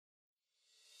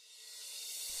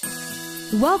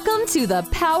Welcome to the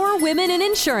Power Women in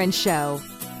Insurance Show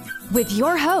with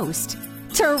your host,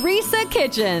 Teresa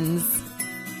Kitchens.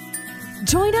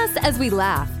 Join us as we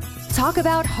laugh, talk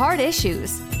about hard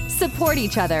issues, support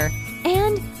each other,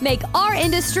 and make our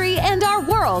industry and our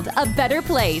world a better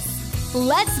place.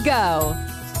 Let's go.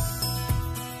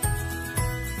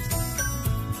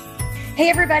 Hey,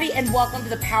 everybody, and welcome to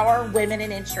the Power Women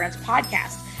in Insurance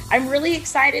podcast. I'm really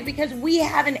excited because we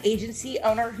have an agency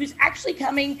owner who's actually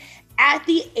coming at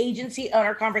the agency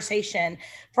owner conversation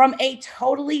from a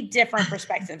totally different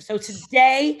perspective. So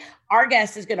today, our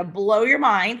guest is going to blow your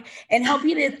mind and help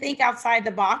you to think outside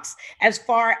the box as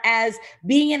far as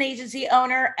being an agency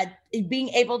owner, being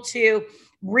able to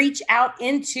reach out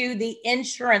into the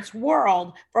insurance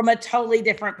world from a totally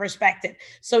different perspective.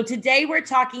 So today we're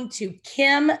talking to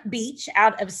Kim Beach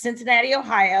out of Cincinnati,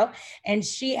 Ohio, and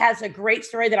she has a great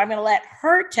story that I'm going to let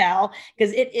her tell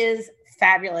because it is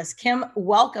fabulous. Kim,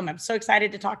 welcome. I'm so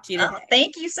excited to talk to you today.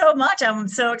 Thank you so much. I'm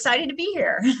so excited to be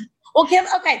here. Well, Kim,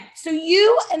 okay. So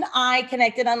you and I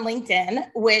connected on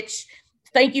LinkedIn, which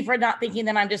thank you for not thinking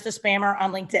that I'm just a spammer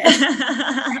on LinkedIn.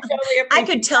 I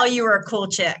could tell you were a cool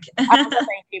chick. Thank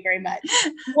you very much.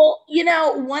 Well, you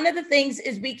know, one of the things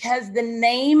is because the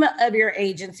name of your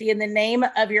agency and the name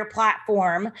of your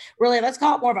platform, really, let's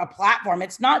call it more of a platform.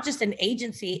 It's not just an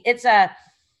agency. It's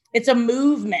a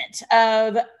movement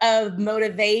of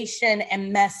motivation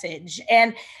and message.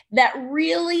 And that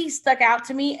really stuck out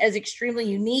to me as extremely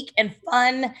unique and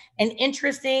fun and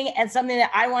interesting and something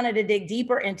that I wanted to dig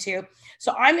deeper into.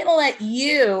 So I'm going to let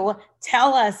you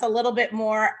tell us a little bit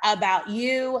more about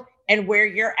you and where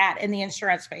you're at in the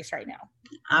insurance space right now.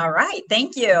 All right.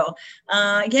 Thank you.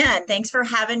 Again, thanks for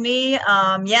having me.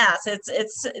 Yes,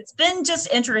 it's been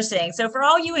just interesting. So for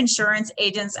all you insurance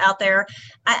agents out there,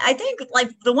 I think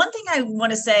like the one thing I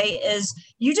want to say is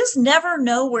you just never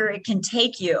know where it can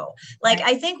take you. Like,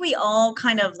 I think we all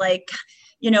kind of like,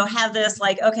 have this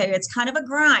like, okay, it's kind of a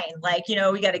grind. Like,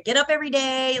 we got to get up every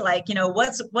day. Like,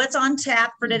 what's on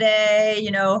tap for today?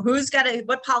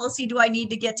 What policy do I need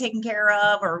to get taken care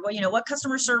of? Or, what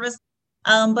customer service?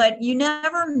 But you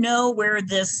never know where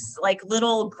this like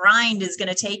little grind is going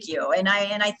to take you. And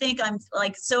I think I'm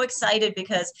like so excited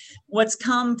because what's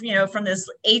come, from this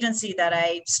agency that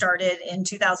I started in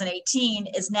 2018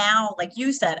 is now, like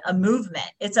you said, a movement.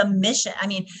 It's a mission. I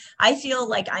mean, I feel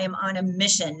like I am on a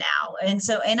mission now.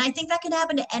 And I think that can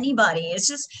happen to anybody.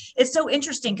 It's so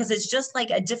interesting because it's just like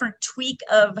a different tweak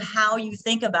of how you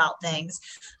think about things.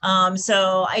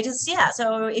 So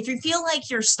if you feel like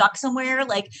you're stuck somewhere,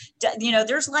 like,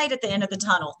 there's light at the end of the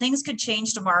tunnel. Things could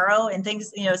change tomorrow and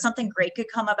things, something great could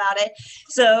come about it.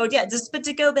 So but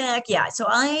to go back. So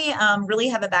I really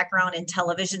have a background in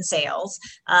television sales.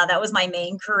 That was my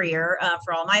main career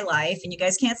for all my life. And you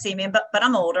guys can't see me, but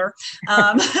I'm older.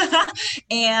 But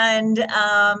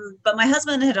my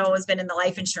husband had always been in the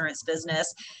life insurance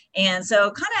business. And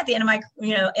so kind of at the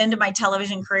end of my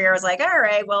television career, I was like, all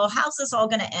right, well, how's this all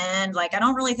going to end? Like, I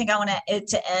don't really think I want it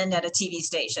to end at a TV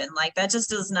station. Like that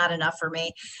just is not enough for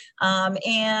me. My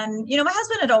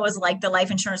husband had always liked the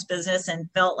life insurance business and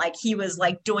felt like he was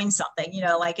like doing something,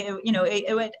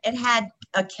 it had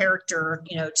a character,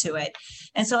 to it.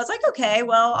 And so it's like, okay,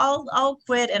 well, I'll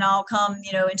quit and I'll come,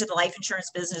 into the life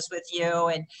insurance business with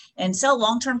you and sell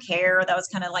long-term care. That was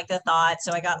kind of like the thought.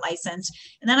 So I got licensed.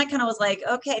 And then I kind of was like,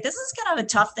 okay, this is kind of a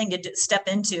tough thing to step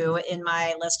into in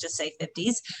my, let's just say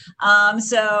 50s.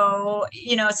 So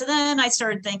then I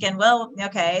started thinking, well,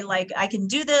 okay, like I can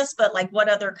do this, but like what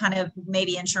other kind of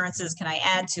maybe insurances can I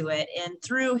add to it? And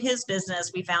through his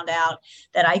business, we found out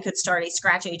that I could start a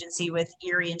scratch agency with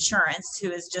Erie Insurance,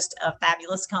 who is just a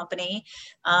fabulous company.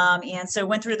 And so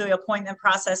went through the appointment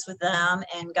process with them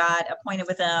and got appointed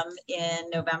with them in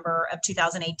November of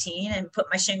 2018 and put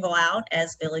my shingle out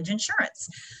as Village Insurance.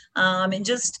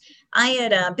 I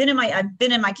had I've been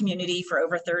in my community for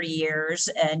over 30 years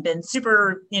and been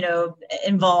super,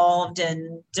 involved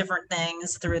in different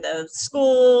things through the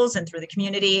schools and through the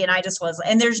community. And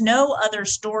and there's no other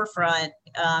storefront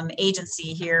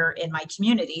agency here in my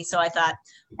community. So I thought,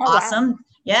 awesome. Wow.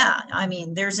 Yeah. I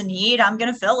mean, there's a need, I'm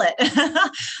going to fill it.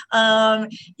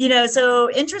 So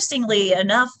interestingly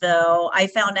enough, though, I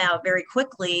found out very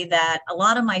quickly that a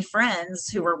lot of my friends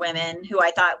who were women who I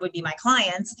thought would be my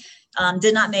clients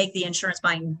did not make the insurance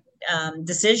buying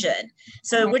decision.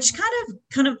 So, which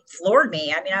kind of floored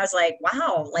me. I mean, I was like,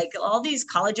 wow, like all these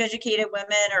college educated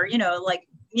women or,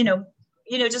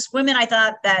 just women I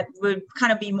thought that would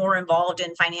kind of be more involved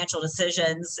in financial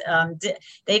decisions.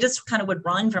 They just kind of would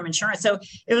run from insurance. So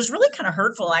it was really kind of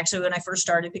hurtful actually when I first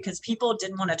started, because people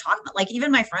didn't want to talk about, like,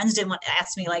 even my friends didn't want to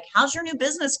ask me like, how's your new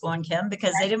business going, Kim?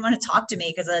 Because they didn't want to talk to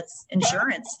me because it's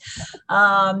insurance.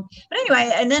 But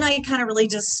anyway, and then I kind of really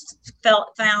just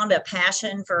found a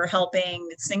passion for helping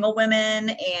single women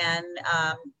and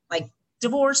like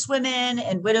divorced women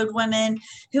and widowed women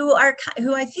who I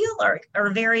feel are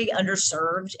very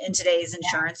underserved in today's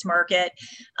insurance market.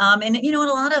 And a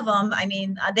lot of them, I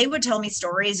mean, they would tell me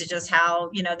stories of just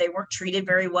how, they weren't treated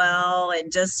very well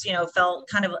and just, felt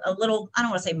kind of a little, I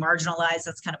don't want to say marginalized.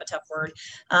 That's kind of a tough word.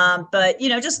 But,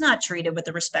 just not treated with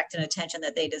the respect and attention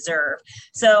that they deserve.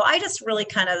 So I just really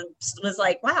kind of was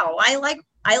like, wow, I like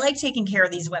taking care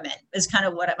of these women is kind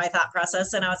of what my thought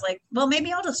process. And I was like, well,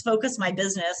 maybe I'll just focus my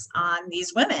business on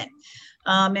these women.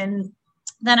 And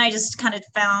then I just kind of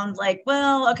found like,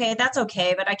 well, okay, that's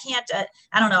okay. But I can't,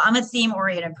 I don't know. I'm a theme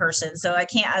oriented person. So I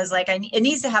was like, it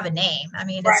needs to have a name. I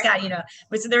mean, it's got,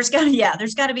 there's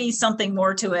got to be something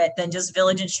more to it than just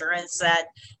Village Insurance that,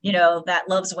 that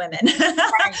loves women.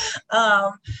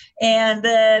 And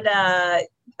then,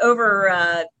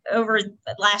 over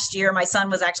last year, my son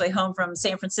was actually home from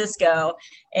San Francisco,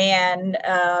 and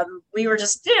we were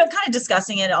just, kind of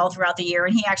discussing it all throughout the year.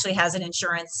 And he actually has an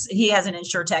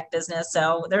insurtech business.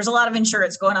 So there's a lot of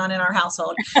insurance going on in our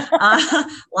household. A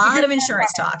lot of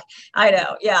insurance talk. I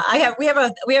know. Yeah. we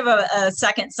have a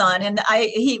second son, and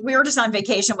we were just on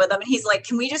vacation with him, and he's like,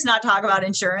 can we just not talk about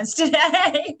insurance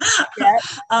today?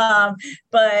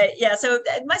 But yeah, so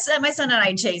my son and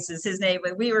I, Chase is his name,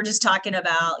 but we were just talking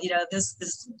about,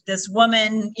 this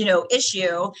woman,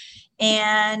 issue.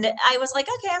 And I was like,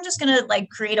 okay, I'm just going to like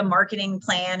create a marketing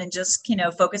plan and just,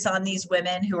 focus on these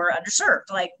women who are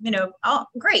underserved. Like, oh,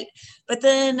 great. But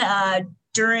then,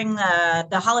 during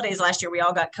the holidays last year, we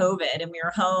all got COVID, and we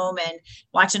were home and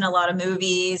watching a lot of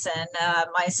movies. And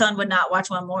my son would not watch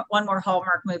one more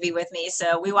Hallmark movie with me.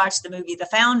 So we watched the movie The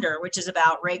Founder, which is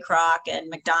about Ray Kroc and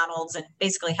McDonald's, and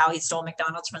basically how he stole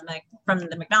McDonald's from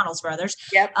the McDonald's brothers.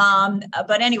 Yep.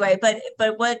 But anyway,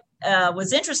 but what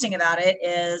was interesting about it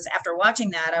is after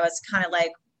watching that, I was kind of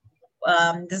like,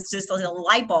 this just a little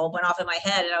light bulb went off in my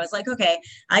head, and I was like, okay,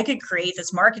 I could create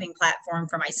this marketing platform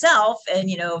for myself and,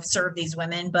 serve these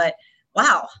women, but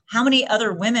wow, how many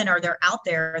other women are there out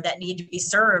there that need to be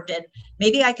served? And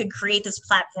maybe I could create this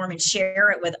platform and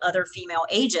share it with other female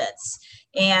agents.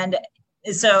 And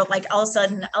so like all of a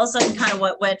sudden kind of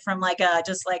what went from like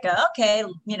okay,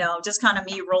 just kind of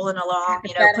me rolling along,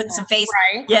 putting some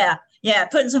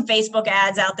putting some Facebook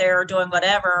ads out there or doing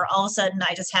whatever. All of a sudden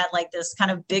I just had like this kind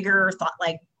of bigger thought.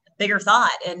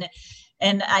 And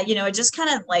it just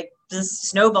kind of like just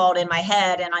snowballed in my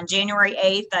head. And on January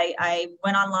 8th, I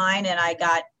went online and I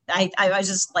was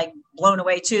just like blown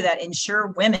away too that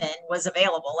Insure Women was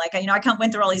available. Like, I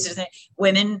went through all these different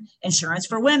women, insurance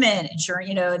for women, insurance,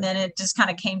 and then it just kind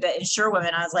of came to Insure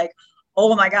Women. I was like,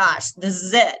 oh my gosh, this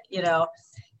is it,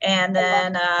 And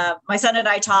then my son and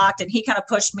I talked, and he kind of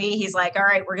pushed me. He's like, all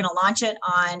right, we're going to launch it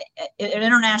on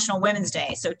International Women's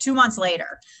Day. So 2 months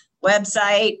later,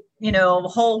 website,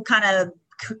 whole kind of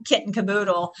kit and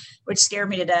caboodle, which scared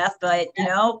me to death. But,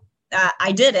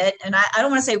 I did it. And I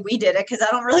don't want to say we did it, because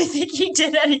I don't really think he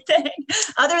did anything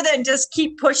other than just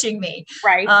keep pushing me.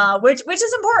 Right. Which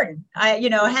is important.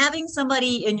 Having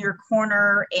somebody in your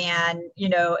corner and,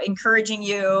 encouraging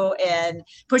you and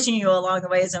pushing you along the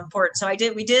way is important. So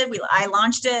I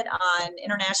launched it on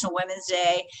International Women's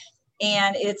Day.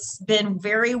 And it's been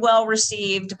very well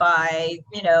received by,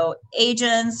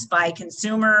 agents, by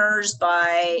consumers,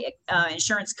 by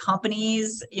insurance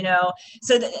companies,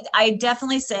 so I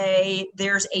definitely say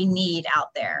there's a need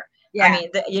out there. Yeah. I mean,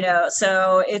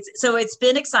 so it's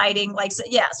been exciting. Like,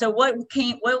 so what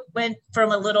went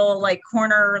from a little like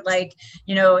corner, like,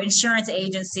 insurance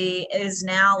agency is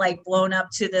now like blown up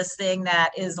to this thing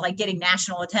that is like getting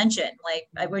national attention, like,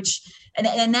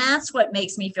 and that's what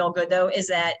makes me feel good though, is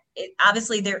that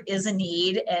obviously there is a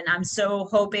need, and I'm so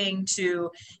hoping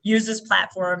to use this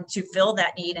platform to fill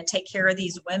that need and take care of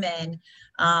these women.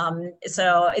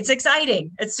 So it's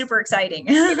exciting. It's super exciting.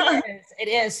 It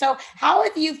is. So how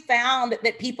have you found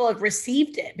that people have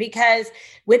received it? Because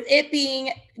with it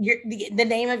being the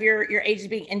name of your agency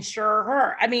being Insure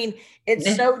Her, I mean,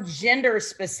 it's so gender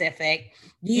specific.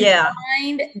 Do you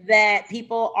find that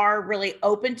people are really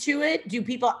open to it? Do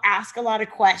people ask a lot of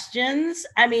questions?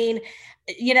 I mean,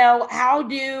 how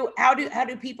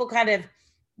do people kind of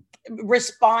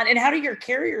respond, and how do your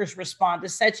carriers respond to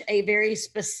such a very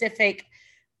specific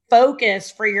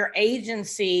focus for your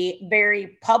agency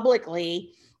very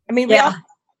publicly? I mean,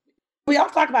 We all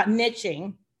talk about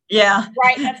niching. Yeah.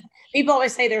 Right. People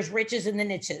always say there's riches in the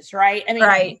niches, right? I mean,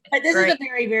 Right. but this is a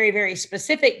very, very, very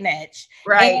specific niche.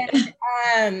 Right.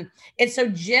 And it's so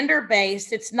gender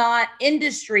based. It's not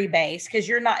industry based because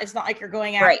it's not like you're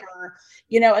going after,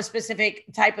 a specific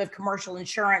type of commercial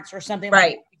insurance or something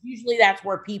like that. Usually that's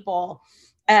where people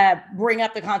bring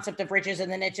up the concept of riches in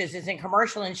the niches is in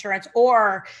commercial insurance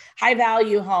or high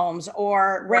value homes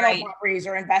or rental properties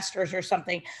or investors or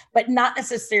something, but not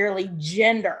necessarily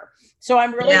gender. So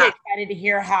I'm really excited to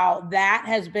hear how that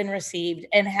has been received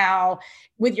and how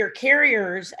with your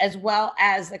carriers, as well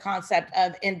as the concept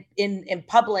of in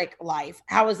public life,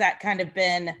 how has that kind of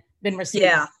been received?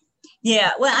 Yeah.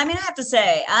 Yeah. Well, I mean, I have to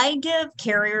say, I give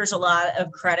carriers a lot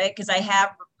of credit because I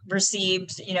have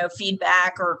received,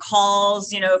 feedback or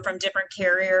calls, from different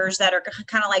carriers that are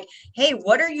kind of like, hey,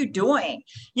 what are you doing?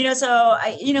 So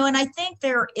and I think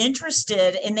they're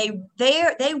interested and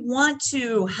they want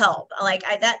to help. Like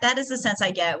that is the sense I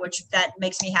get, which that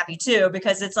makes me happy too,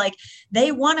 because it's like,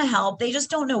 they want to help. They just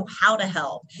don't know how to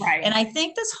help. Right. And I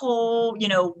think this whole,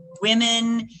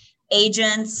 women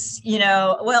agents,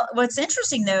 well, what's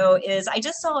interesting though is I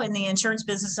just saw in the Insurance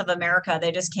Business of America,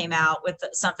 they just came out with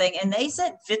something and they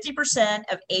said 50%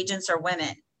 of agents are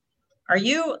women. Are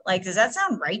you like, does that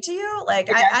sound right to you? Like,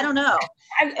 I don't know.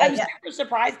 I'm super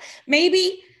surprised.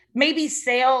 Maybe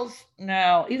sales.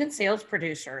 No, even sales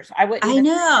producers. I wouldn't. I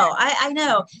know.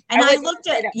 And I looked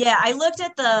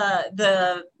at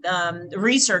the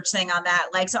research thing on that.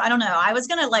 Like, so I don't know. I was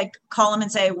going to call them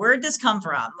and say, where'd this come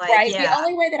from? Like, right. The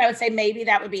only way that I would say maybe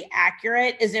that would be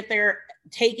accurate is if they're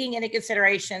taking into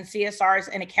consideration CSRs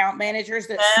and account managers.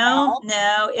 It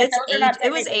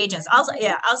was agents.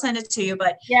 I'll send it to you.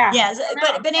 But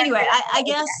but anyway, I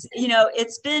guess,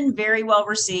 it's been very well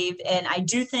received. And I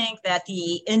do think that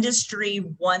the industry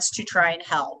wants to try and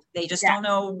help. They just don't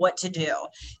know what to do.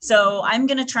 So I'm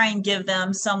going to try and give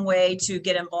them some way to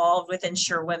get involved with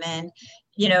Insure Women.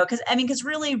 Because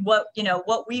really what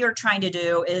we are trying to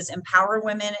do is empower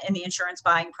women in the insurance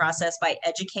buying process by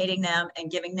educating them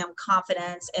and giving them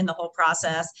confidence in the whole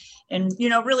process. And,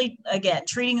 really, again,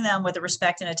 treating them with the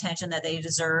respect and attention that they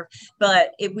deserve.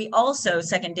 But we also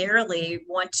secondarily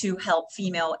want to help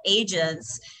female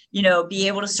agents, be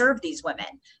able to serve these women,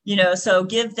 so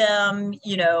give them,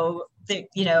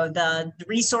 the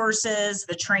resources,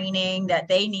 the training that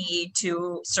they need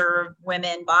to serve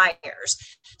women buyers.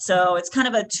 So it's kind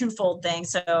of a twofold thing.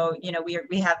 So,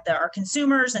 we have our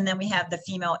consumers, and then we have the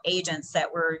female agents that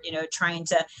we're, trying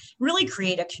to really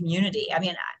create a community. I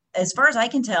mean, as far as I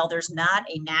can tell, there's not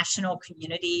a national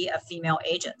community of female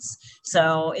agents.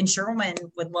 So Insure Women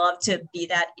would love to be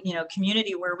that,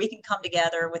 community where we can come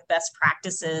together with best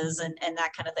practices and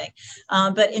that kind of thing.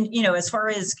 But as far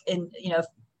as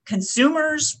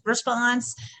consumers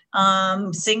response,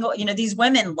 these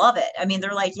women love it. I mean,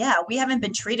 they're like, yeah, we haven't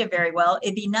been treated very well.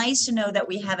 It'd be nice to know that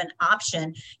we have an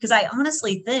option, because I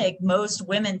honestly think most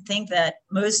women think that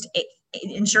most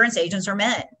insurance agents are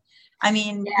men. I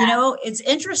mean, it's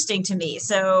interesting to me.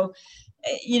 So,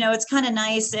 it's kind of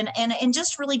nice and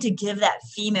just really to give that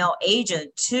female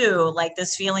agent too, like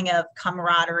this feeling of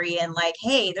camaraderie and like,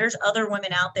 hey, there's other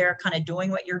women out there kind of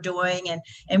doing what you're doing,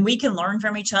 and we can learn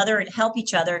from each other and help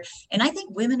each other. And I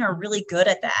think women are really good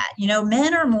at that.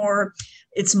 Men are more,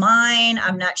 it's mine,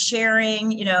 I'm not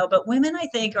sharing, but women I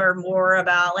think are more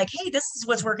about like, hey, this is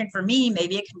what's working for me.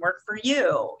 Maybe it can work for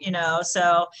you,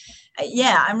 so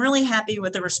I'm really happy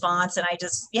with the response. And I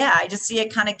just see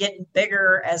it kind of getting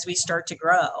bigger as we start to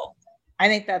grow. I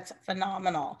think that's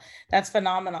phenomenal. That's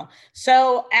phenomenal.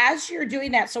 So as you're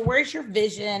doing that, so where's your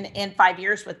vision in 5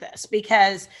 years with this?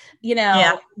 Because,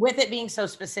 with it being so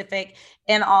specific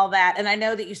and all that, and I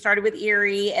know that you started with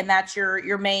Erie and that's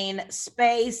your main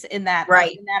space in that,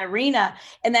 in that arena.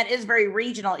 And that is very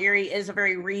regional. Erie is a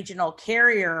very regional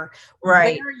carrier.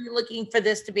 Right. Where are you looking for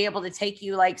this to be able to take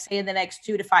you, like say in the next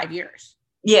 2 to 5 years?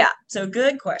 Yeah. So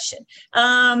good question.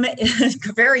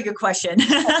 Very good question.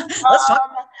 Let's talk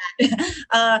about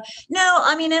that. No,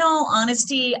 I mean, in all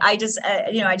honesty, I just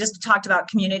talked about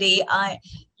community.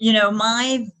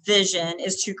 My vision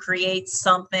is to create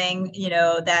something,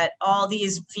 that all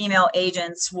these female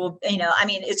agents will,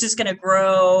 it's just going to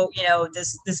grow,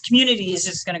 this community is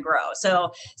just going to grow.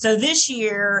 So this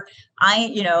year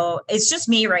it's just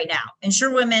me right now.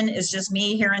 Insure Women is just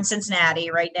me here in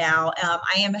Cincinnati right now.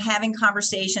 I am having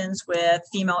conversations with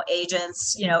female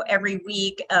agents, every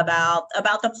week about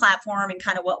the platform and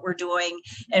kind of what we're doing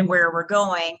and where we're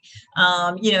going.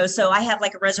 So I have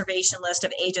like a reservation list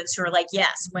of agents who are like,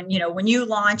 yes, when you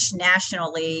launch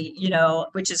nationally,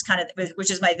 which is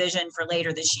my vision for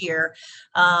later this year,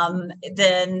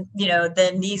 then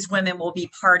these women will be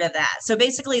part of that. So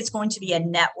basically it's going to be a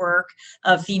network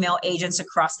of female agents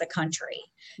across the country.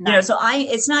 Nice.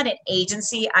 It's not an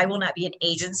agency. I will not be an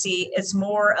agency. It's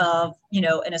more of,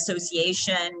 an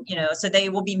association, so they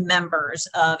will be members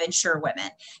of Insure Women.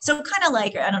 So kind of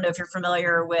like, I don't know if you're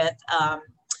familiar with,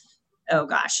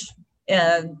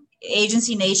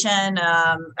 Agency Nation.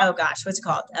 What's it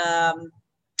called?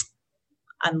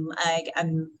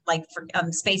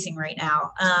 I'm spacing right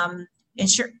now.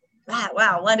 Insure.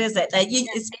 Wow. What is it?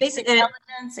 It's basically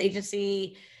intelligence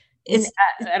agency.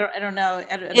 I don't know.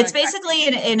 It's basically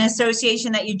an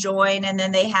association that you join, and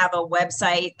then they have a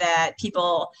website that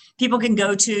people can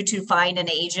go to find an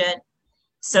agent.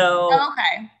 So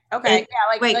okay,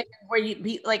 like where you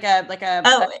be like a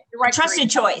trusted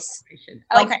choice.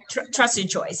 Trusted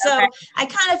choice. So I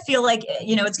kind of feel like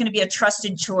it's going to be a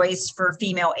trusted choice for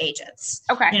female agents.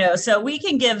 Okay. So we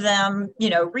can give them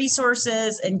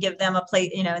resources and give them a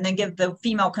place, and then give the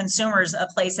female consumers a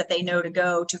place that they know to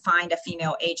go to find a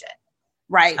female agent.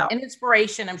 Right. So. And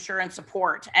inspiration, I'm sure, and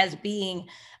support as being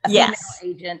a female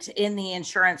agent in the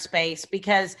insurance space,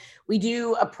 because we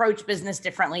do approach business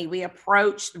differently. We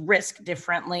approach risk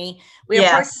differently. We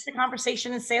approach the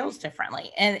conversation and sales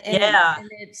differently. And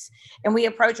we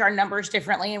approach our numbers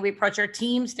differently, and we approach our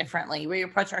teams differently. We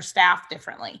approach our staff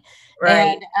differently.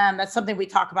 Right. And that's something we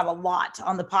talk about a lot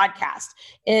on the podcast,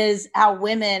 is how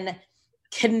women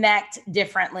connect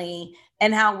differently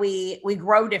and how we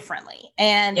grow differently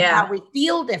and how we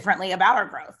feel differently about our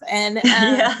growth. And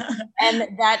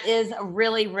and that is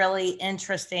really, really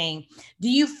interesting. Do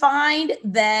you find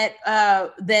that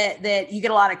that you get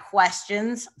a lot of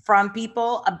questions from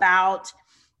people about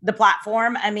the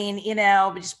platform? I mean,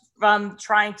 just from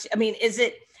trying to, is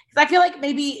it, because I feel like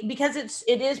maybe because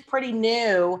it is pretty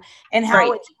new and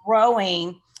how it's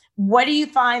growing. What do you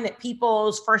find that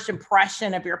people's first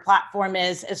impression of your platform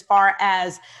is, as far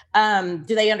as, do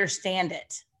they understand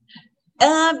it?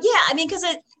 Because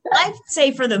I'd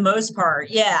say for the most part,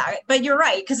 but you're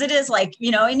right. Cause it is like,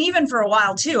 and even for a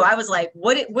while too, I was like,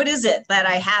 what is it that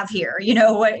I have here?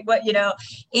 But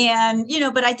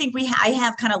I think I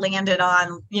have kind of landed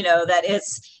on, that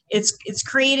it's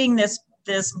creating this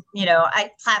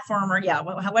platform, or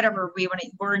whatever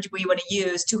word we want to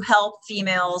use to help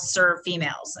females serve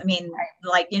females.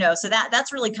 So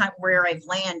that's really kind of where I've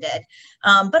landed,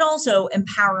 but also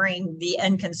empowering the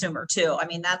end consumer too.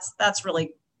 That's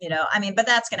really, but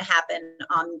that's going to happen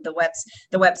on the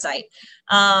website.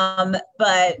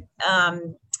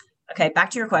 Okay,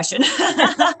 back to your question.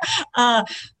 The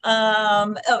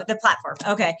platform.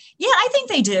 Okay. Yeah, I think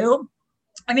they do.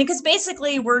 Because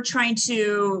basically we're trying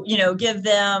to, give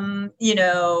them,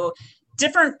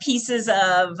 different pieces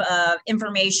of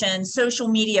information, social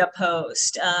media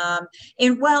post.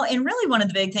 And really one of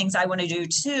the big things I want to do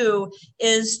too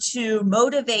is to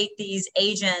motivate these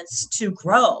agents to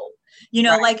grow.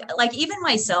 Like even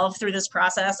myself through this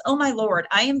process, oh my Lord,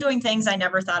 I am doing things I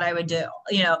never thought I would do.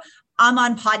 I'm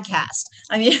on podcast.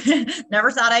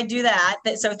 Never thought I'd do that.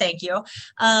 So thank you.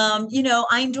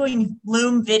 I'm doing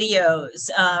Loom videos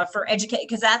for educate,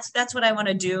 because that's what I want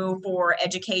to do for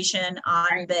education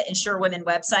on the Insure Women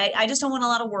website. I just don't want a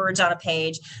lot of words on a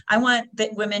page. I want the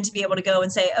women to be able to go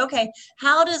and say, okay,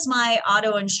 how does my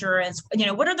auto insurance,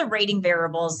 what are the rating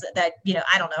variables that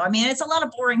I don't know. It's a lot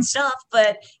of boring stuff,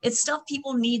 but it's stuff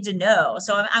people need to know.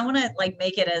 So I want to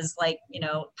make it as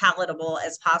palatable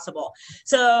as possible.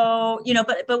 So,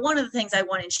 but one of the things I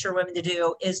want Insure Women to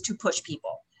do is to push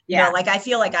people. I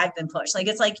feel like I've been pushed.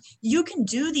 It's like, you can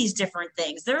do these different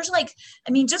things. There's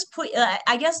just put,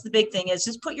 I guess the big thing is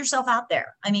just put yourself out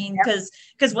there. Because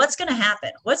what's going to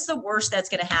happen? What's the worst that's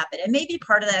going to happen? And maybe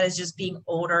part of that is just being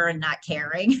older and not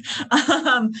caring,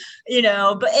 but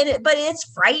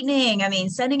it's frightening.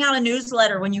 Sending out a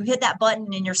newsletter, when you hit that button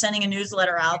and you're sending a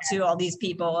newsletter out to all these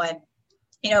people, and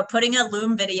putting a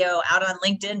Loom video out on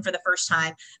LinkedIn for the first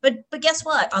time, but guess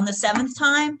what? On the 7th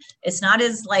time, it's not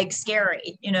as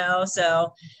scary,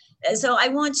 so I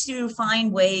want to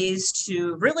find ways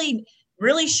to really,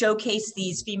 really showcase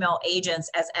these female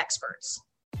agents as experts.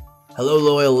 Hello,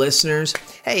 loyal listeners.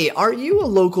 Hey, are you a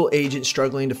local agent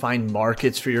struggling to find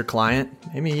markets for your client?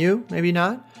 Maybe you, maybe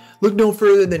not. Look no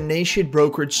further than Nation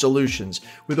Brokerage Solutions.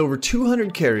 With over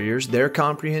 200 carriers, their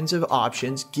comprehensive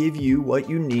options give you what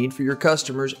you need for your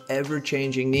customers'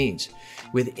 ever-changing needs.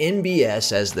 With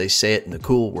NBS, as they say it in the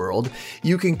cool world,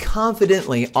 you can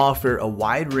confidently offer a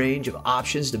wide range of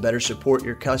options to better support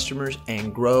your customers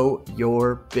and grow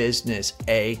your business,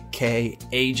 aka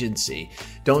agency.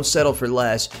 Don't settle for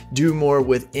less. Do more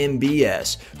with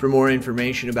NBS. For more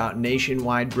information about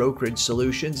nationwide brokerage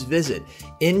solutions, visit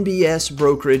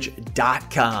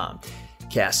nbsbrokerage.com.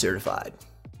 CAS certified.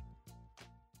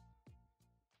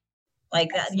 Like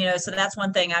that, so that's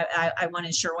one thing I want to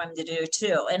ensure women to do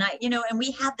too. And and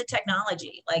we have the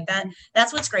technology like that.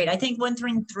 That's what's great. I think one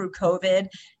thing through COVID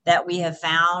that we have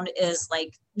found is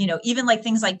even like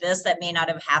things like this that may not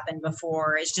have happened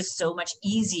before, it's just so much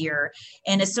easier.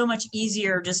 And it's so much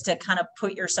easier just to kind of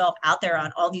put yourself out there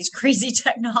on all these crazy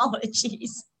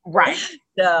technologies. Right.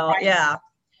 So, right. Yeah.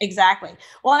 Exactly.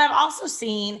 Well, and I've also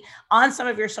seen on some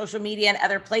of your social media and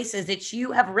other places that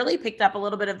you have really picked up a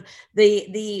little bit of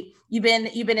you've been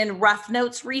in Rough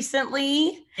Notes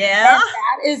recently. Yeah. And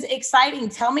that is exciting.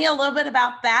 Tell me a little bit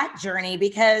about that journey,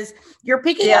 because you're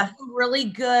picking up some really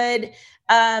good,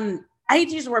 I hate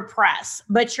to use the word press,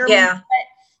 but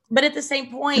but at the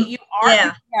same point, you are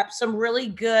picking up some really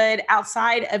good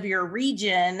outside of your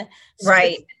region,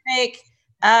 specific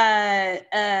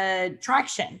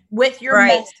traction with your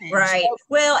message. Right. So,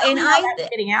 well, and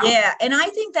I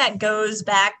think that goes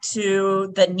back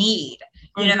to the need.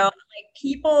 Like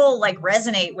people like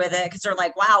resonate with it because they're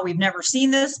like, wow, we've never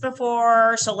seen this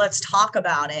before, so let's talk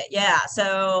about it. Yeah.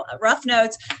 So Rough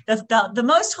Notes, the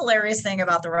most hilarious thing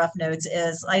about the Rough Notes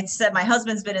is, I said, my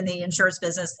husband's been in the insurance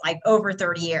business like over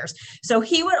 30 years. So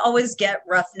he would always get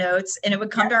Rough Notes and it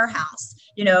would come to our house,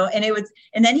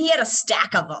 and then he had a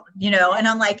stack of them, and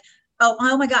I'm like,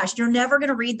 oh my gosh, you're never going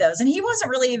to read those. And he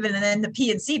wasn't really even in the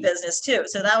P&C business too.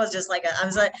 So that was just like,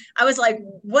 I was like,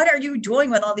 what are you doing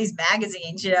with all these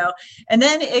magazines, And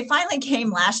then it finally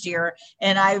came last year,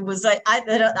 and I was like,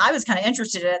 I was kind of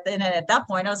interested in it. And at that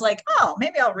point I was like, oh,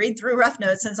 maybe I'll read through Rough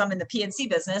Notes since I'm in the P&C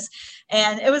business.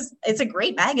 And it's a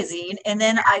great magazine. And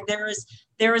then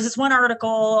there was this one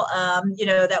article,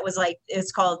 that was like,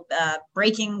 it's called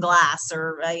Breaking Glass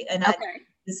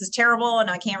this is terrible, and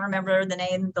I can't remember the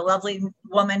name, the lovely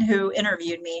woman who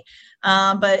interviewed me.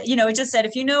 But, it just said,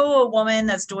 if you know a woman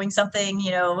that's doing something,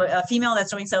 a female that's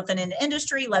doing something in the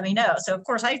industry, let me know. So, of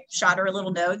course, I shot her a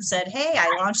little note and said, hey,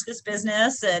 I launched this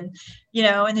business. And,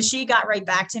 and then she got right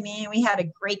back to me, and we had a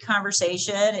great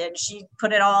conversation, and she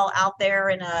put it all out there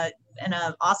in a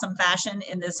awesome fashion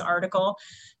in this article.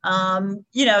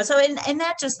 So and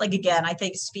that just, like, again, I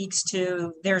think speaks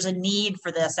to there's a need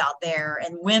for this out there,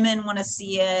 and women want to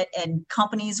see it, and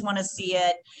companies want to see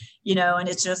it, and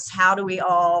it's just, how do we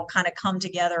all kind of come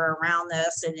together around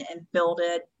this and build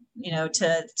it,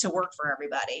 to work for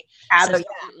everybody. Absolutely.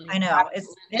 So, I know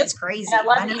it's crazy.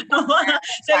 I know.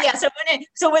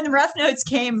 So when the Rough Notes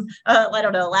came, I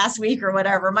don't know, last week or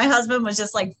whatever, my husband was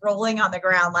just like rolling on the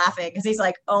ground laughing, because he's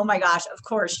like, oh my gosh, of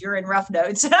course you're in Rough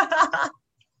Notes.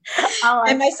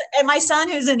 And my son,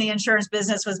 who's in the insurance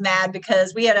business, was mad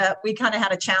because we kind of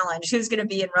had a challenge. Who's going to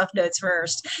be in Rough Notes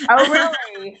first? Oh,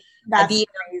 really? That's crazy.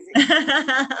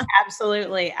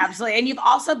 Absolutely. And you've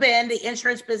also been the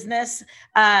insurance business,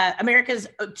 America's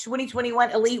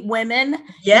 2021 Elite Women.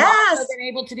 Yes. You've also been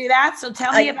able to do that. So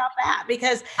tell me about that,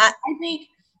 because I think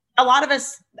a lot of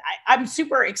us, I'm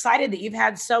super excited that you've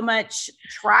had so much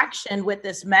traction with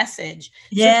this message.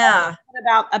 So tell me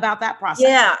about that process.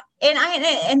 Yeah.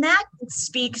 And that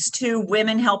speaks to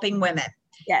women helping women.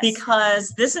 Yes. Because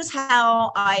this is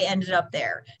how I ended up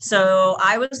there. So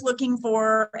I was looking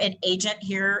for an agent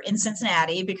here in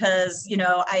Cincinnati because,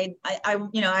 I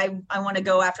want to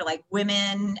go after like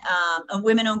women, a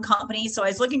women-owned company. So I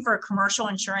was looking for a commercial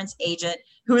insurance agent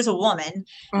who is a woman,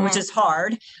 which is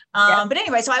hard. But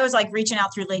anyway, so I was like reaching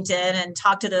out through LinkedIn and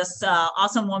talked to this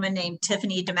awesome woman named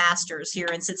Tiffany DeMasters here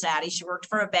in Cincinnati. She worked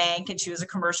for a bank and she was a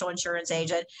commercial insurance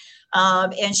agent.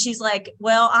 And she's like,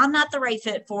 well, I'm not the right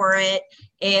fit for it.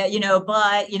 And,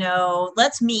 but,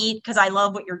 let's meet because I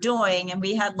love what you're doing. And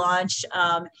we had lunch.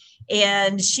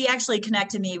 And she actually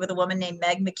connected me with a woman named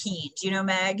Meg McKean. Do you know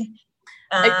Meg?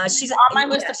 She's on my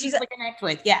list of people to connect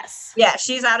with. Yes. Yeah.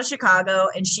 She's out of Chicago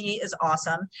and she is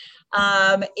awesome.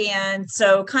 And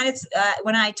so kind of,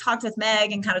 when I talked with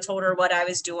Meg and kind of told her what I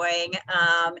was doing,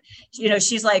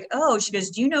 she's like, oh, she goes,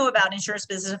 do you know about Insurance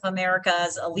Business of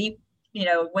America's Elite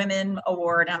Women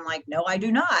Award? I'm like, no, I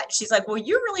do not. She's like, well,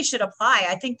 you really should apply.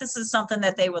 I think this is something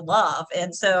that they would love.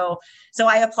 And so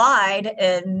I applied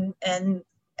and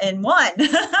won.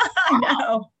 I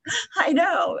know. I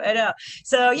know.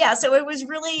 So yeah, so it was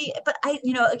really, but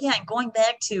again, going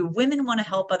back to women want to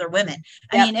help other women.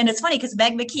 I Yep. mean, and it's funny because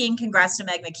Meg McKean, congrats to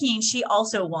Meg McKean, she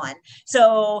also won.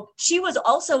 So she was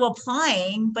also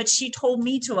applying, but she told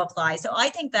me to apply. So I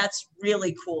think that's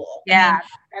really cool. I Yeah. mean,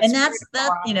 and That's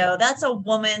that's a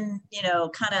woman,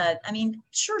 kind of, I mean,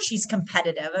 sure, she's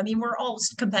competitive. I mean, we're all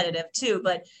competitive too,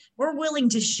 but we're willing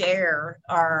to share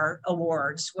our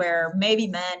awards where maybe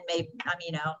men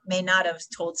may not have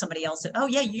told somebody else that, oh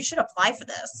yeah, you should apply for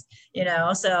this,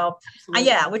 so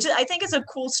yeah, which I think is a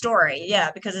cool story.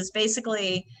 Yeah, because it's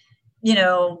basically,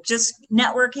 just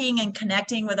networking and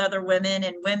connecting with other women,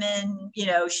 and women,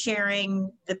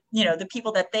 sharing the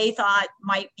people that they thought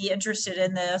might be interested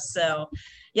in this. So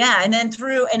yeah, and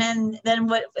then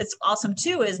what is awesome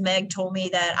too is Meg told me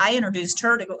that I introduced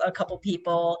her to a couple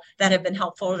people that have been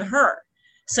helpful to her.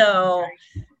 So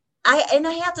I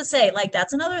have to say, like,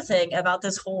 that's another thing about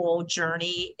this whole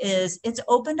journey is it's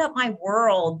opened up my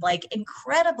world like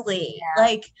incredibly. Yeah.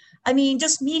 Like, I mean,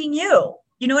 just meeting you.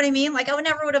 You know what I mean? Like, I would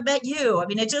never would have met you. I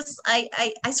mean, it just, I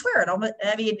swear it.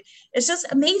 I mean, it's just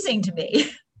amazing to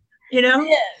me.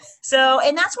 Yes. So,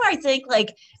 and that's why I think,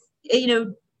 like,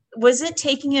 was it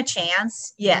taking a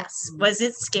chance? Yes. Was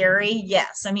it scary?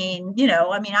 Yes. I mean,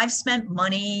 I've spent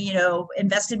money,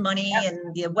 invested money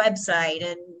in the website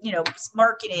and,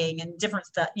 marketing and different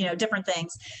stuff, different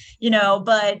things,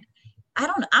 but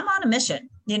I'm on a mission,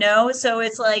 so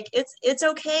it's like, it's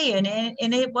okay.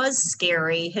 And it was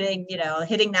scary hitting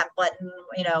that button,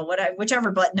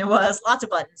 whichever button it was, lots of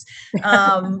buttons.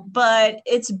 But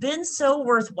it's been so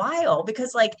worthwhile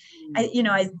because like,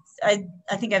 I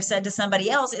think I've said to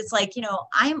somebody else, it's like,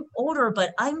 I'm older,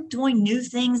 but I'm doing new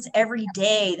things every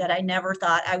day that I never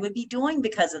thought I would be doing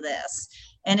because of this.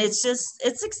 And it's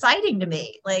exciting to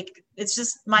me. Like, it's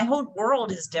just, my whole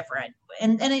world is different.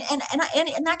 And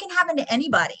that can happen to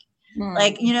anybody.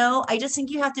 Like, I just think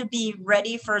you have to be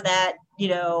ready for that,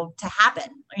 to happen,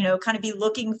 kind of be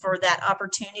looking for that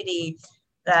opportunity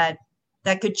that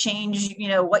could change,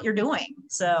 what you're doing.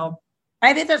 So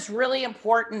I think that's really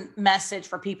important message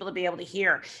for people to be able to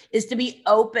hear, is to be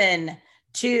open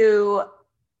to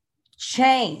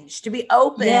change, to be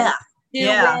open to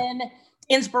when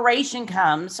inspiration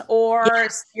comes, or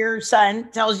your son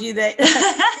tells you that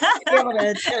you're able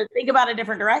to think about a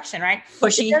different direction, right?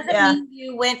 Pushy, it doesn't mean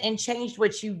you went and changed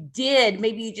what you did.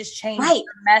 Maybe you just changed your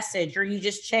message, or you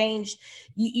just changed,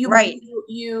 you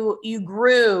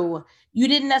grew. You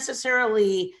didn't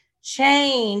necessarily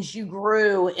change, you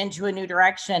grew into a new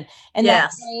direction. And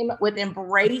that came with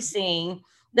embracing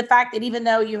the fact that even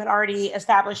though you had already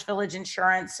established Village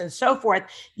Insurance and so forth,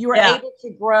 you were able to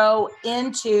grow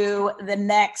into the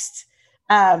next,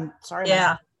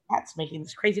 cat's making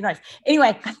this crazy noise.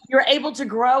 Anyway, you're able to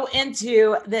grow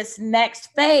into this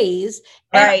next phase.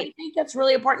 And I think that's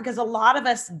really important because a lot of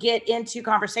us get into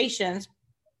conversations,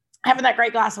 having that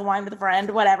great glass of wine with a friend,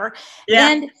 whatever. Yeah.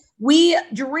 And we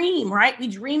dream, right? We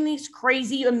dream these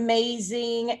crazy,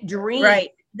 amazing dreams. Right.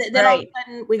 Then all of a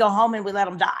sudden we go home and we let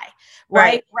them die,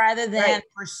 right? Rather than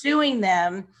pursuing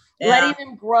them, letting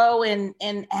them grow and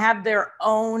have their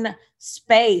own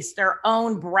space, their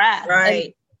own breath,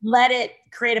 and let it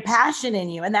create a passion in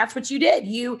you. And that's what you did.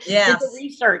 You did the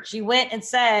research. You went and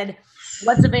said,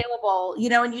 what's available,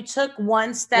 and you took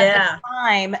one step at a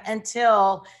time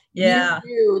until you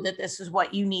knew that this is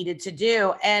what you needed to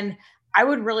do. And I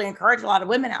would really encourage a lot of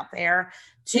women out there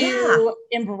to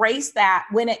embrace that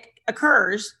when it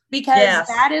occurs, because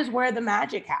that is where the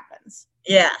magic happens.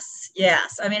 Yes.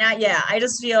 I mean, I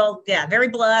just feel, very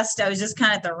blessed. I was just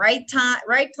kind of at the right time,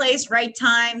 right place, right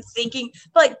time, thinking,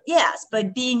 but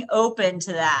being open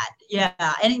to that.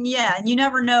 And you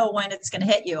never know when it's going to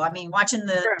hit you. I mean, watching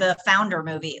the Founder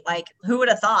movie, like, who would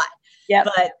have thought? Yeah.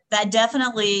 But that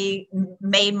definitely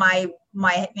made my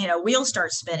wheels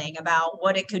start spinning about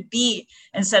what it could be,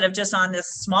 instead of just on this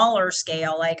smaller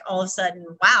scale. Like, all of a sudden,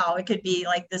 wow, it could be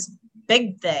like this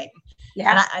big thing.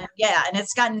 Yeah. And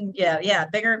it's gotten,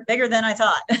 bigger than I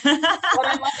thought,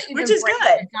 which is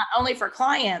good. Not only for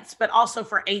clients, but also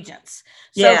for agents.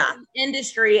 So for the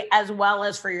industry, as well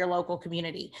as for your local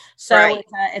community. So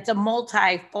it's a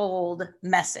multi-fold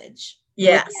message.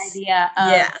 With the idea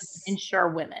of insure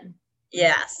women.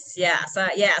 Yes.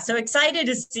 So excited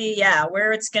to see,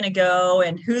 where it's going to go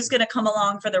and who's going to come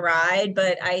along for the ride.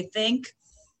 But I think,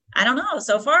 I don't know,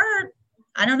 so far,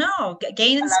 I don't know,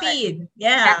 gaining speed.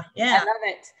 Yeah. I love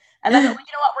it. Well, you know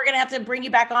what? We're going to have to bring you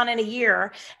back on in a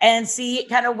year and see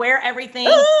kind of where everything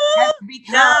has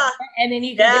become. And then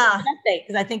you can give us an update,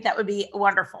 because I think that would be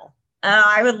wonderful.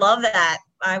 I would love that.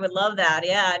 I would love that.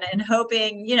 Yeah. And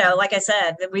hoping, like I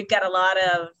said, that we've got a lot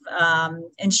of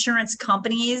insurance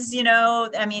companies,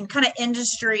 I mean, kind of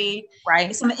industry,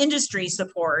 right? Some industry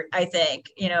support, I think,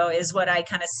 is what I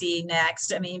kind of see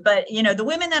next. I mean, but, the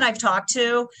women that I've talked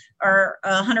to are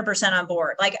 100% on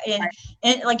board. Like,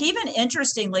 and like, even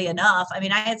interestingly enough, I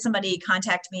mean, I had somebody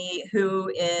contact me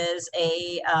who is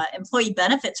a employee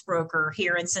benefits broker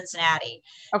here in Cincinnati.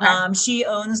 Okay. She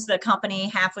owns the company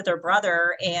half with her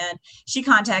brother, and she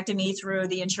contacted me through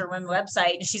the Insure Women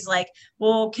website, and she's like,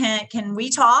 well, can we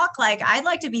talk? Like, I'd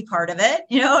like to be part of it,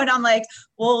 and I'm like,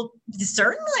 well,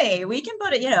 certainly we can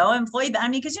put it, employee, I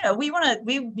mean, because, we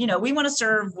want to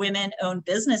serve women-owned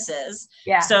businesses.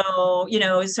 Yeah. So,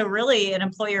 so really an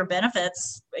employer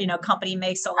benefits, company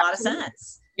makes a lot of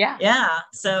sense. Yeah. Yeah.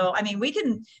 So, I mean, we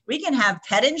can have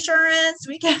pet insurance.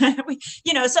 We can,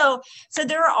 so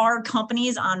there are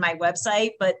companies on my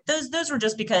website, but those were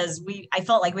just because I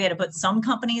felt like we had to put some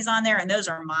companies on there, and those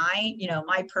are my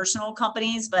personal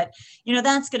companies, but,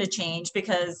 that's going to change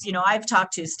because, I've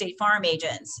talked to State Farm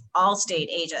agents, Allstate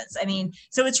agents. I mean,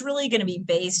 so it's really going to be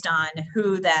based on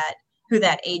who that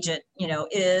agent,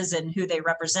 is and who they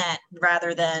represent,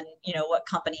 rather than, what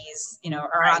companies,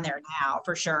 are on there now,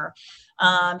 for sure.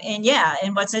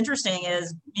 And what's interesting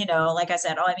is, like I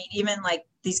said, I mean, even like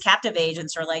these captive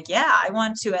agents are like, yeah, I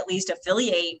want to at least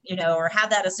affiliate, or have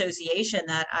that association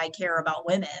that I care about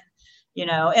women,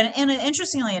 and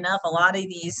interestingly enough, a lot of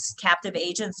these captive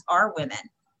agents are women.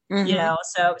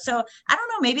 So I don't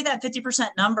know, maybe that 50%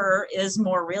 number is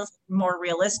more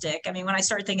realistic. I mean, when I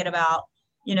started thinking about,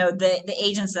 the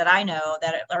agents that I know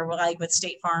that are like with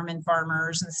State Farm and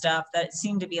Farmers and stuff, that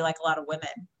seem to be like a lot of women.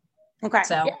 Okay.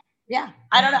 So yeah.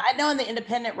 I don't know. I know in the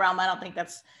independent realm, I don't think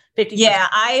that's 50%. Yeah,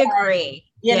 I agree.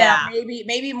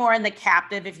 Maybe more in the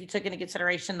captive, if you took into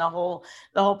consideration the whole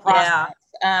process.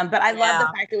 But I love the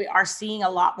fact that we are seeing a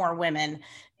lot more women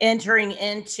entering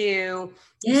into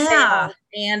sales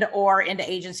and or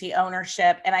into agency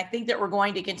ownership. And I think that we're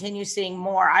going to continue seeing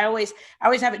more. I always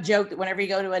have a joke that whenever you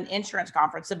go to an insurance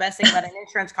conference, the best thing about an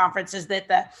insurance conference is that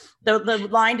the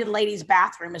line to the ladies'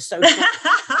 bathroom is so short,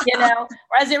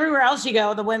 whereas everywhere else you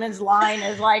go, the women's line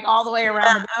is like all the way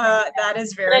around. That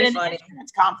is very funny.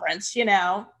 Insurance conference,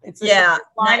 it's a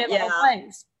line of little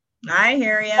things. I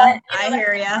hear you. I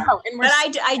hear you. But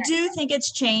I do think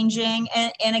it's changing.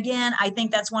 And again, I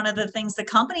think that's one of the things the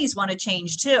companies want to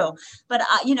change too. But,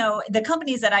 the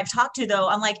companies that I've talked to, though,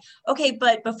 I'm like, okay,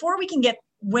 but before we can get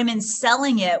women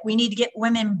selling it, we need to get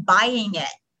women buying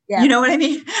it. Yeah. You know what I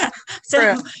mean?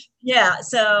 So, true. Yeah.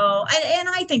 So, and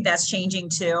I think that's changing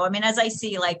too. I mean, as I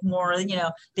see like more,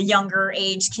 the younger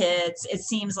age kids, it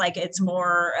seems like it's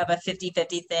more of a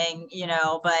 50-50 thing,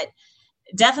 but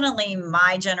definitely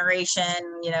my generation,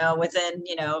 within,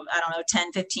 I don't know,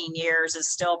 10, 15 years is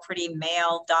still pretty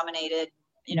male dominated,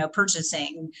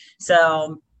 purchasing.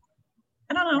 So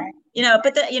I don't know, right.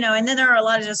 But and then there are a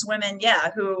lot of just women,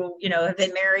 who, have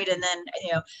been married and then,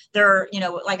 they're,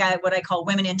 like what I call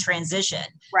women in transition.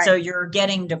 Right. So you're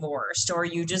getting divorced or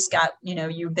you just got,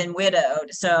 you've been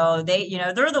widowed. So they,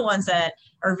 they're the ones that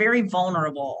are very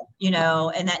vulnerable,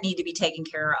 and that need to be taken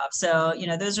care of. So,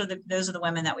 those are the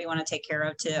women that we want to take care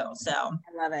of too. So I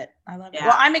love it.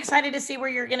 Well, I'm excited to see where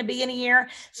you're going to be in a year.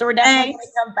 So we're definitely going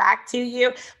to come back to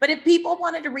you. But if people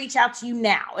wanted to reach out to you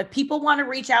now, if people want to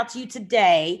reach out to you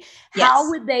today, how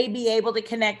would they be able to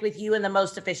connect with you in the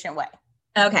most efficient way?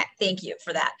 Okay. Thank you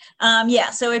for that.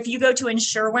 So if you go to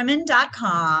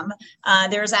insurewomen.com,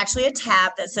 there's actually a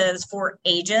tab that says for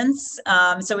agents.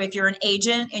 So if you're an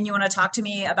agent and you want to talk to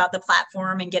me about the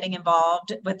platform and getting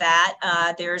involved with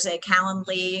that, there's a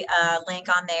Calendly link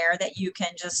on there that you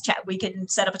can just chat. We can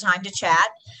set up a time to chat.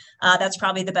 That's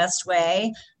probably the best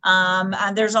way.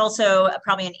 There's also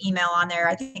probably an email on there.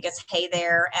 I think it's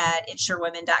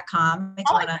heythere@insurewomen.com if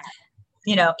you want to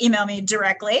email me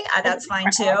directly. That's fine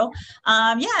too.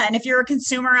 And if you're a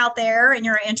consumer out there and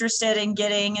you're interested in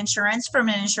getting insurance from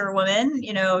an Insure Woman,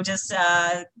 just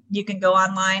you can go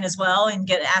online as well and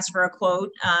ask for a quote.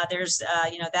 There's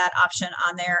that option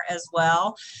on there as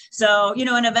well. So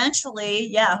and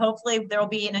eventually, hopefully there'll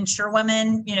be an Insure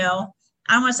Woman,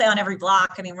 I don't want to say on every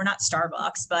block. I mean, we're not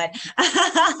Starbucks, but,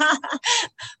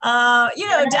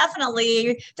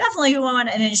 definitely we want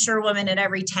an Insure Woman in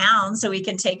every town so we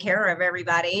can take care of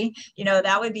everybody.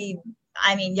 That would be,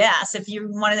 yes, if you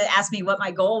wanted to ask me what my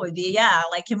goal would be,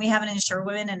 can we have an Insure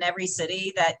Woman in every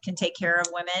city that can take care of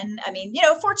women? I mean,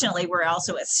 fortunately, we're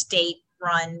also a state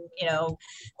run,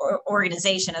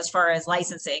 organization as far as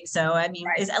licensing. So,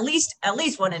 is at least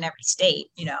one in every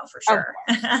state, for sure.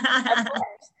 Of course.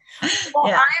 Well,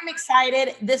 Yeah. I'm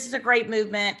excited. This is a great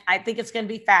movement. I think it's going to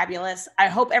be fabulous. I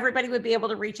hope everybody would be able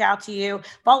to reach out to you,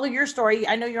 follow your story.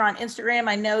 I know you're on Instagram.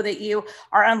 I know that you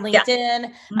are on LinkedIn. Yeah.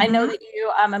 I know Mhm. that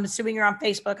you, I'm assuming you're on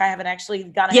Facebook. I haven't actually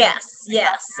gone ahead.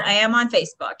 Yes, I am on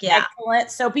Facebook. Yeah.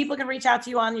 Excellent. So people can reach out to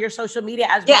you on your social media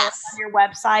as well as Yes. on your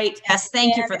website. Yes.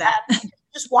 Thank you for that.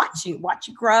 Just watch you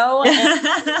grow and be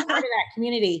part of that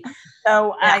community.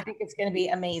 So Yeah. I think it's going to be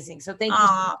amazing. So thank you so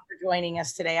much for joining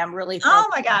us today. I'm really Oh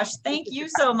my gosh. Thank you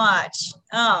so much.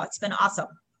 Oh, it's been awesome.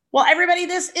 Well, everybody,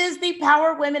 this is the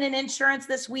Power Women in Insurance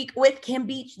this week with Kim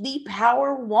Beach, the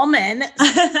Power Woman,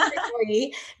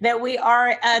 specifically, that we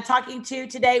are talking to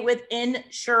today with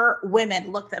Insure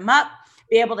Women. Look them up,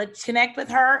 be able to connect with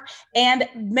her, and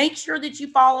make sure that you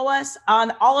follow us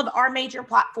on all of our major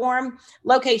platform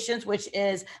locations, which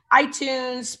is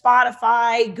iTunes,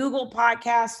 Spotify, Google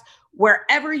Podcasts,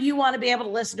 wherever you want to be able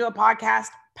to listen to a podcast.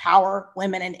 Power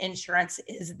Women in Insurance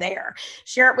is there.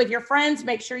 Share it with your friends.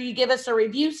 Make sure you give us a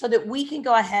review so that we can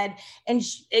go ahead and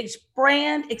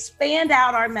expand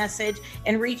out our message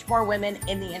and reach more women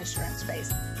in the insurance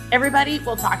space. Everybody,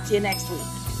 we'll talk to you next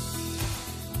week.